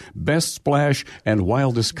Spirit, Best Splash, and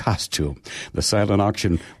Wildest Costume. The silent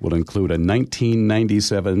auction will include a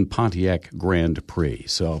 1997 Pontiac Grand Prix.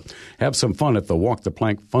 So have some fun at the Walk the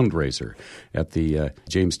Plank fundraiser at the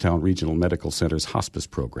Jamestown Regional Medical Center's hospice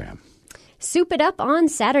program. Soup it up on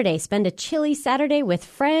Saturday. Spend a chilly Saturday with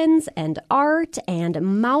friends and art and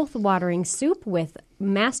mouth-watering soup with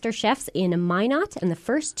master chefs in Minot, and the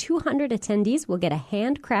first 200 attendees will get a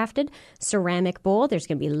handcrafted ceramic bowl. There's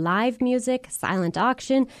going to be live music, silent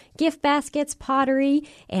auction, gift baskets, pottery,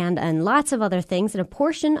 and lots of other things. And a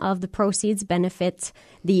portion of the proceeds benefits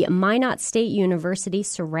the Minot State University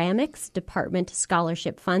Ceramics Department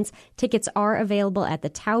Scholarship Funds. Tickets are available at the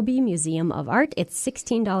Tauby Museum of Art. It's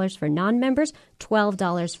 $16 for non-members,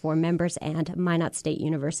 $12 for members and Minot State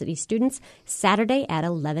University students. Saturday at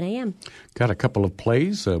 11 a.m. Got a couple of plays.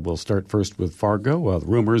 We'll start first with Fargo.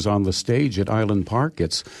 Rumors on the Stage at Island Park.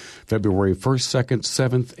 It's February 1st, 2nd,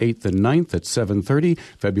 7th, 8th, and 9th at 7:30.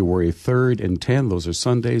 February 3rd and 10th. Those are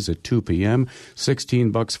Sundays at 2 p.m.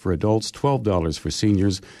 $16 for adults, $12 for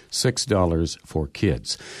seniors, $6 for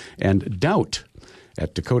kids. And Doubt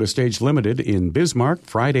at Dakota Stage Limited in Bismarck,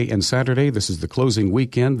 Friday and Saturday. This is the closing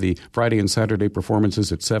weekend. The Friday and Saturday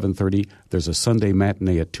performances at 7:30. There's a Sunday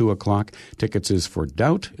matinee at 2 o'clock. Tickets is for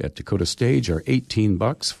Doubt at Dakota Stage are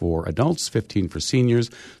 $18 for adults, $15 for seniors,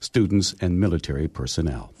 students, and military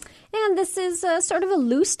personnel. And this is sort of a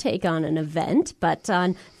loose take on an event, but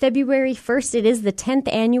on February 1st, it is the 10th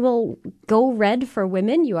annual Go Red for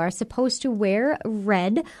Women. You are supposed to wear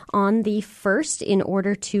red on the 1st in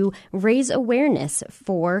order to raise awareness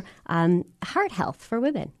for heart health for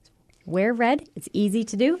women. Wear red. It's easy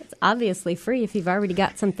to do. It's obviously free if you've already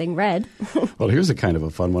got something red. Well, here's a kind of a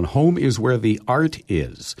fun one. Home is where the art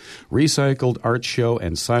is. Recycled art show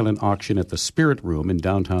and silent auction at the Spirit Room in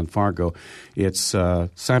downtown Fargo. It's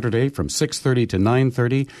Saturday from 6:30 to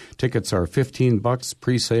 9:30. Tickets are $15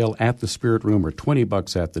 pre-sale at the Spirit Room or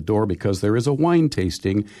 $20 at the door because there is a wine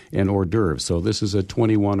tasting and hors d'oeuvres. So this is a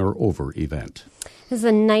 21 or over event. This is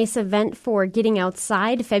a nice event for getting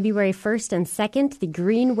outside, February 1st and 2nd, the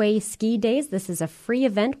Greenway Ski Days. This is a free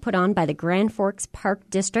event put on by the Grand Forks Park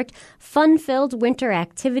District. Fun-filled winter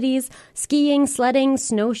activities, skiing, sledding,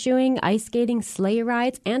 snowshoeing, ice skating, sleigh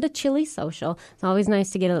rides, and a chili social. It's always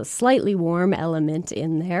nice to get a slightly warm element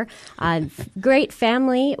in there. Great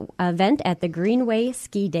family event at the Greenway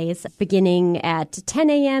Ski Days, beginning at 10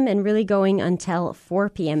 a.m. and really going until 4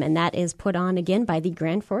 p.m., and that is put on again by the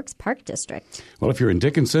Grand Forks Park District. Well, if you're in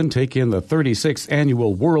Dickinson, take in the 36th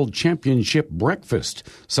Annual World Championship Breakfast,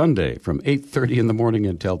 Sunday from 8:30 in the morning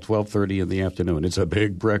until 12:30 in the afternoon. It's a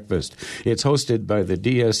big breakfast. It's hosted by the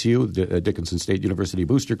DSU, Dickinson State University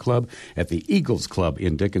Booster Club, at the Eagles Club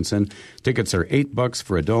in Dickinson. Tickets are $8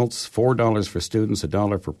 for adults, $4 for students,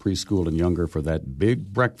 $1 for preschool and younger for that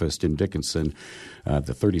big breakfast in Dickinson,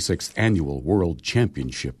 the 36th Annual World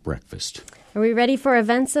Championship Breakfast. Are we ready for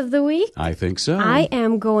events of the week? I think so. I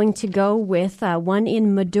am going to go with one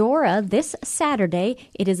in Medora this Saturday.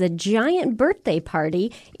 It is a giant birthday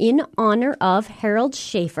party in honor of Harold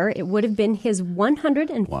Schaefer. It would have been his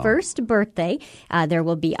 101st birthday. There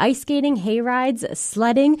will be ice skating, hay rides,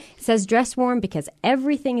 sledding. It says dress warm because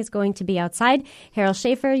everything is going to be outside. Harold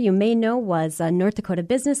Schaefer, you may know, was a North Dakota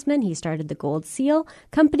businessman. He started the Gold Seal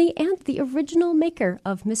Company and the original maker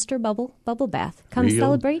of Mr. Bubble Bath. Come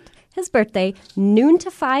celebrate his birthday, noon to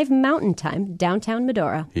 5 Mountain Time, downtown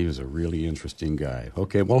Medora. He was a really interesting guy.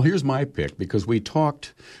 Okay, well, here's my pick, because we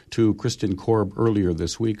talked to Kristen Korb earlier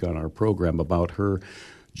this week on our program about her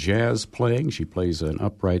jazz playing. She plays an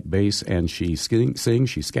upright bass, and she sings.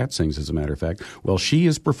 She scat sings, as a matter of fact. Well, she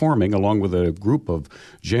is performing along with a group of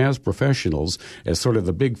jazz professionals as sort of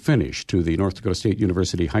the big finish to the North Dakota State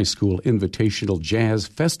University High School Invitational Jazz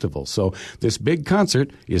Festival. So this big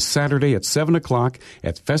concert is Saturday at 7 o'clock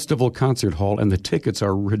at Festival Concert Hall, and the tickets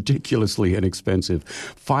are ridiculously inexpensive.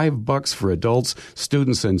 $5 for adults,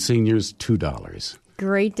 students and seniors, $2.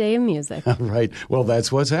 Great day of music. Right. Well,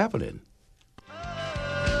 that's what's happening.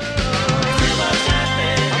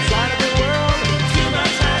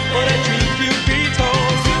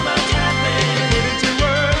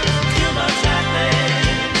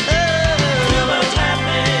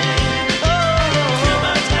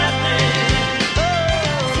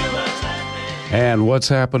 And what's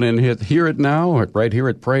happening here at now, right here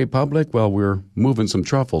at Prairie Public? Well, we're moving some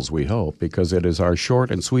truffles, we hope, because it is our short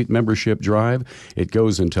and sweet membership drive. It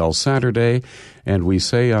goes until Saturday, and we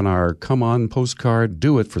say on our Come On postcard,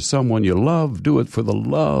 do it for someone you love, do it for the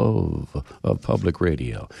love of public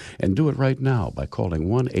radio. And do it right now by calling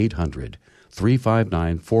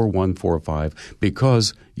 1-800-359-4145,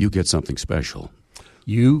 because you get something special.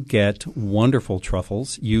 You get wonderful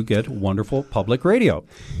truffles. You get wonderful public radio.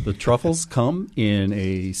 The truffles come in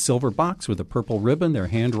a silver box with a purple ribbon. They're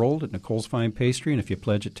hand-rolled at Nicole's Fine Pastry, and if you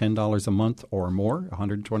pledge at $10 a month or more,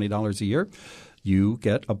 $120 a year, you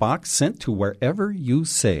get a box sent to wherever you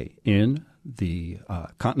say in the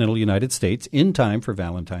continental United States in time for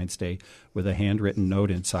Valentine's Day with a handwritten note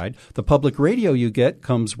inside. The public radio you get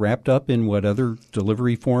comes wrapped up in what other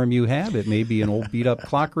delivery form you have. It may be an old beat-up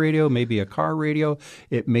clock radio, maybe a car radio,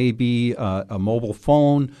 it may be a mobile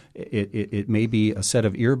phone, it may be a set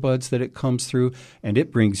of earbuds that it comes through, and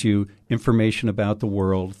it brings you information about the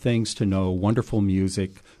world, things to know, wonderful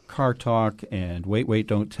music, car talk, and Wait,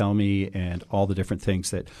 Don't Tell Me, and all the different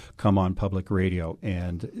things that come on public radio.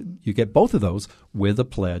 And you get both of those with a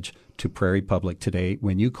pledge to Prairie Public today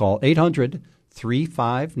when you call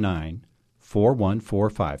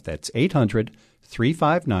 800-359-4145. That's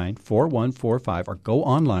 800-359-4145, or go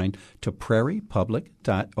online to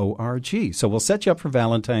prairiepublic.org. So we'll set you up for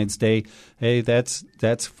Valentine's Day. Hey, that's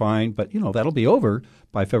fine, but that'll be over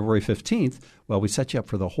by February 15th. Well, we set you up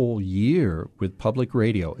for the whole year with public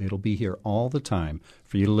radio. It'll be here all the time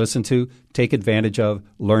for you to listen to, take advantage of,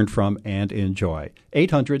 learn from, and enjoy.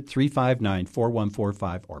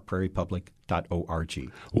 800-359-4145 or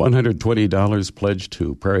prairiepublic.org. $120 pledged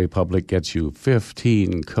to Prairie Public gets you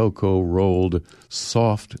 15 cocoa-rolled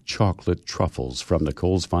soft chocolate truffles from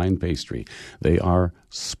Nicole's Fine Pastry. They are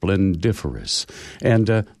splendiferous. And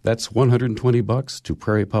that's $120 to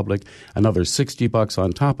Prairie Public. Another $60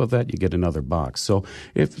 on top of that, you get another box. So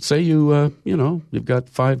if, say you've got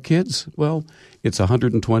 5 kids, well, it's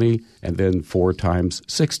 $120 and then 4 times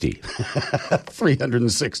 60.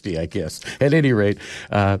 360, I guess. At any rate,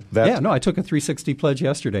 I took a 360 pledge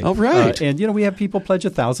yesterday. Oh, right. And we have people pledge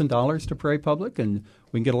 $1,000 to Prairie Public, and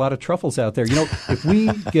we can get a lot of truffles out there. If we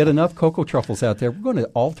get enough cocoa truffles out there, we're going to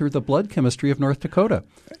alter the blood chemistry of North Dakota.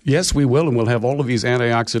 Yes, we will, and we'll have all of these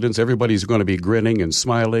antioxidants. Everybody's going to be grinning and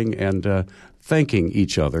smiling, and thanking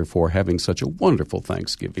each other for having such a wonderful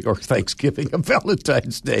Thanksgiving, a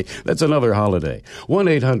Valentine's Day. That's another holiday.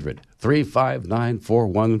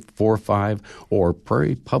 1-800-359-4145 or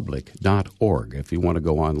prairiepublic.org if you want to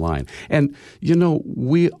go online. And,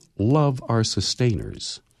 we love our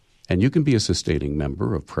sustainers. And you can be a sustaining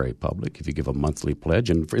member of Prairie Public if you give a monthly pledge.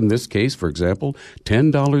 And in this case, for example,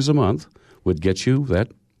 $10 a month would get you that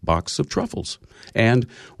box of truffles and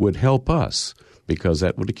would help us, because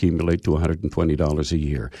that would accumulate to $120 a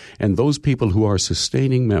year. And those people who are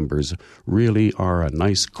sustaining members really are a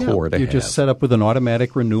nice core to have. You just set up with an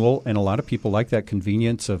automatic renewal, and a lot of people like that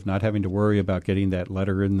convenience of not having to worry about getting that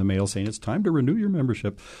letter in the mail saying it's time to renew your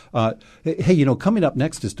membership. Hey, coming up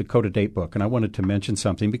next is Dakota Datebook, and I wanted to mention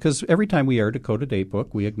something because every time we air Dakota Datebook,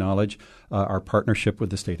 we acknowledge our partnership with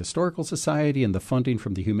the State Historical Society and the funding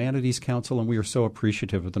from the Humanities Council, and we are so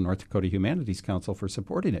appreciative of the North Dakota Humanities Council for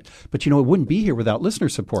supporting it. But, it wouldn't be here without listener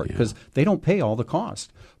support because they don't pay all the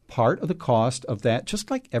cost. Part of the cost of that, just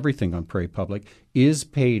like everything on Prairie Public, is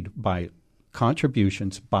paid by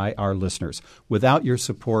contributions by our listeners. Without your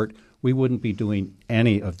support, we wouldn't be doing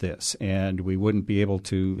any of this, and we wouldn't be able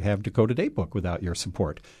to have Dakota Datebook without your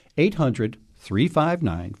support.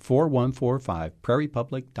 800-359-4145,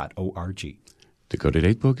 prairiepublic.org. Dakota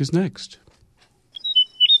Datebook is next.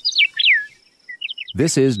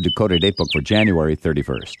 This is Dakota Datebook for January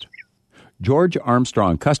 31st. George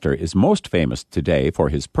Armstrong Custer is most famous today for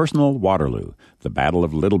his personal Waterloo, the Battle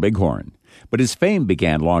of Little Bighorn. But his fame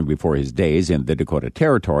began long before his days in the Dakota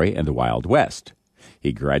Territory and the Wild West.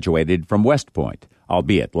 He graduated from West Point,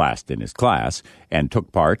 albeit last in his class, and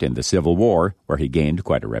took part in the Civil War, where he gained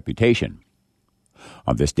quite a reputation.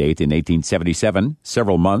 On this date in 1877,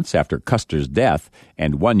 several months after Custer's death,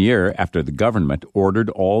 and 1 year after the government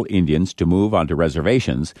ordered all Indians to move onto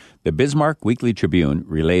reservations, the Bismarck Weekly Tribune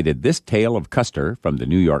related this tale of Custer from the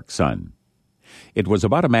New York Sun. It was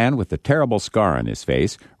about a man with a terrible scar on his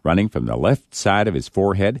face, running from the left side of his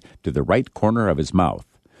forehead to the right corner of his mouth.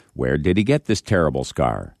 Where did he get this terrible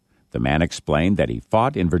scar? The man explained that he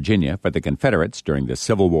fought in Virginia for the Confederates during the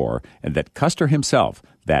Civil War, and that Custer himself,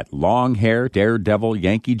 that long-haired daredevil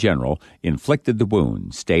Yankee general, inflicted the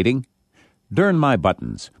wound, stating, "Dern my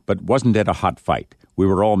buttons, but wasn't it a hot fight? We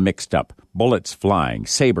were all mixed up, bullets flying,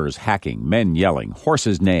 sabers hacking, men yelling,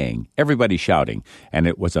 horses neighing, everybody shouting, and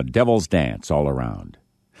it was a devil's dance all around."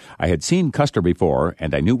 I had seen Custer before,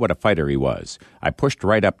 and I knew what a fighter he was. I pushed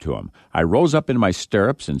right up to him. I rose up in my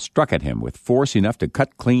stirrups and struck at him with force enough to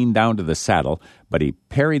cut clean down to the saddle, but he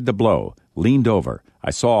parried the blow, leaned over. I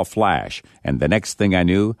saw a flash, and the next thing I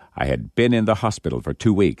knew, I had been in the hospital for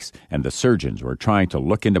 2 weeks, and the surgeons were trying to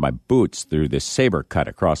look into my boots through this saber cut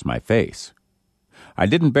across my face. I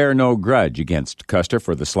didn't bear no grudge against Custer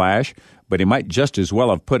for the slash, but he might just as well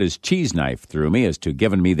have put his cheese knife through me as to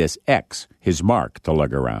given me this X, his mark, to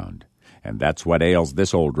lug around. And that's what ails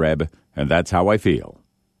this old Reb, and that's how I feel.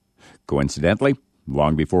 Coincidentally,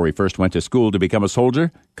 long before he first went to school to become a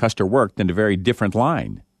soldier, Custer worked in a very different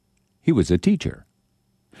line. He was a teacher.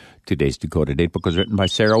 Today's Dakota Datebook was written by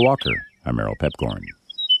Sarah Walker. I'm Merrill Pepcorn.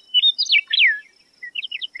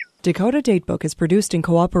 Dakota Datebook is produced in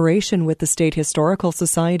cooperation with the State Historical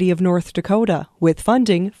Society of North Dakota, with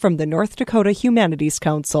funding from the North Dakota Humanities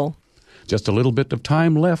Council. Just a little bit of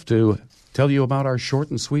time left to tell you about our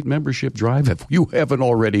short and sweet membership drive. If you haven't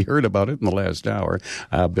already heard about it in the last hour,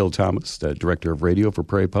 Bill Thomas, the Director of Radio for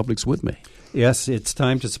Prairie Public's with me. Yes, it's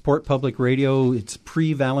time to support public radio. It's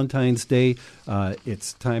pre-Valentine's Day.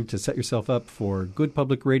 It's time to set yourself up for good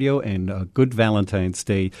public radio and a good Valentine's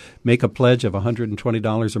Day. Make a pledge of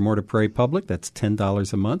 $120 or more to Prairie Public. That's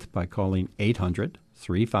 $10 a month by calling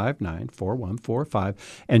 800-359-4145.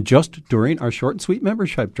 And just during our short and sweet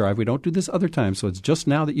membership drive, we don't do this other time, so it's just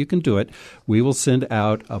now that you can do it, we will send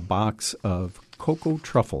out a box of cocoa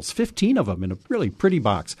truffles, 15 of them in a really pretty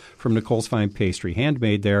box from Nicole's Fine Pastry,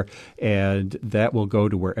 handmade there, and that will go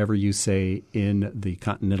to wherever you say in the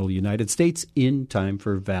continental United States in time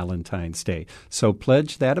for Valentine's Day. So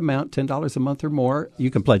pledge that amount, $10 a month or more. You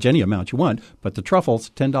can pledge any amount you want, but the truffles,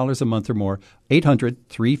 $10 a month or more,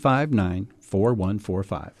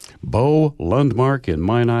 800-359-4145. Bo Lundmark in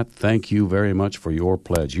Minot, thank you very much for your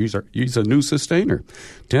pledge. He's a new sustainer,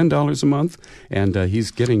 $10 a month, and he's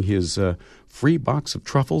getting his free box of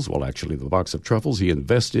truffles. Well, actually, the box of truffles, he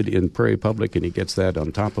invested in Prairie Public, and he gets that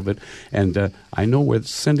on top of it. And I know we're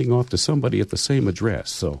sending off to somebody at the same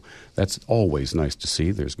address, so that's always nice to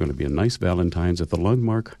see. There's going to be a nice Valentine's at the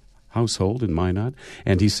Lundmark household in Minot.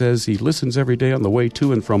 And he says he listens every day on the way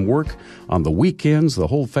to and from work. On the weekends, the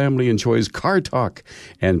whole family enjoys Car Talk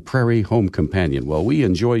and Prairie Home Companion. Well, we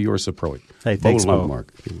enjoy your support. Hey, thanks, Mo.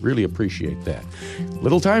 Mark. We really appreciate that.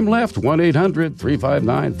 Little time left,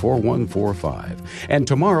 1-800-359-4145. And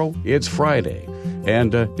tomorrow, it's Friday.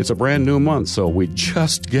 And it's a brand new month, so we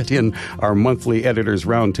just get in our monthly Editors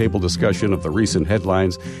Roundtable discussion of the recent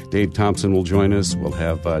headlines. Dave Thompson will join us. We'll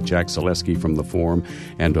have Jack Zaleski from the Forum,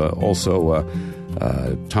 and also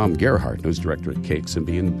Tom Gerhardt, news director at KXMB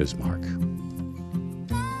in Bismarck.